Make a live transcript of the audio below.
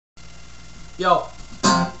Yo,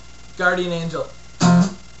 Guardian Angel,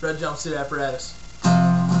 red jumpsuit apparatus.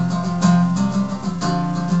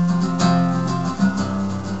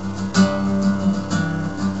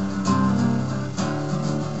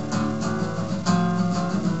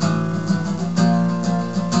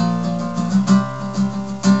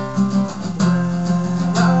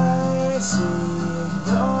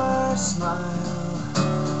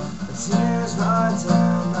 Tears run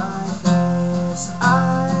down my face.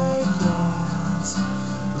 I can't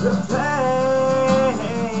replace.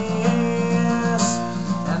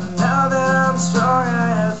 And now that I'm strong, I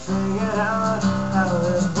have figured out how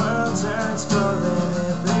this world turns cold and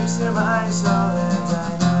it breaks through my soul. And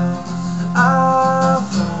I know I'll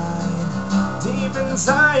find deep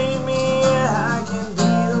inside me I can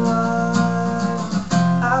be the one.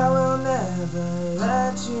 I will never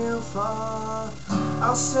let you fall.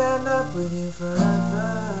 I'll stand up with you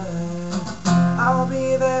forever. I'll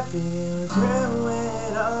be there for you through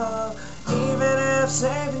it all, even if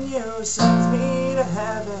saving you sends me to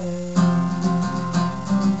heaven.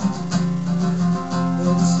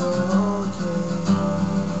 It's okay.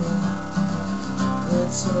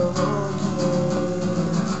 It's okay.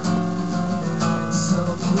 It's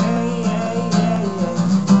okay.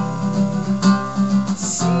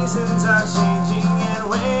 Seasons are changing and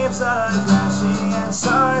waves are crashing and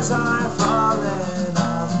stars are falling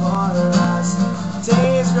off for us.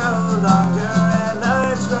 Days grow longer and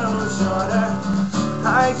nights grow shorter.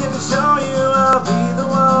 I can show you I'll be the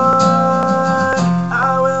one.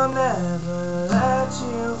 I will never let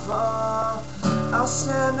you fall. I'll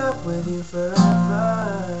stand up with you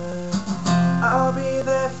forever. I'll be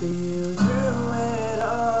there for you through it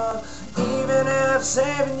all, even if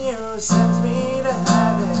saving you sends me to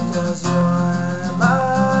heaven. 'Cause you're my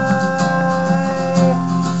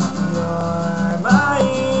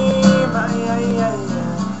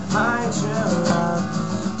true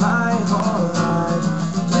love, my whole life.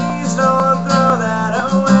 Please don't throw that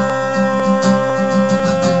away.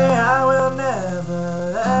 I will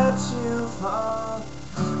never let you fall.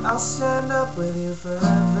 I'll stand up with you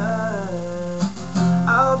forever.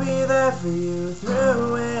 I'll be there for you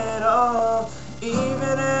through it all,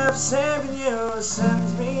 even if saving you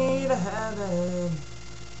sends me to heaven.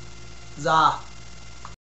 Zah.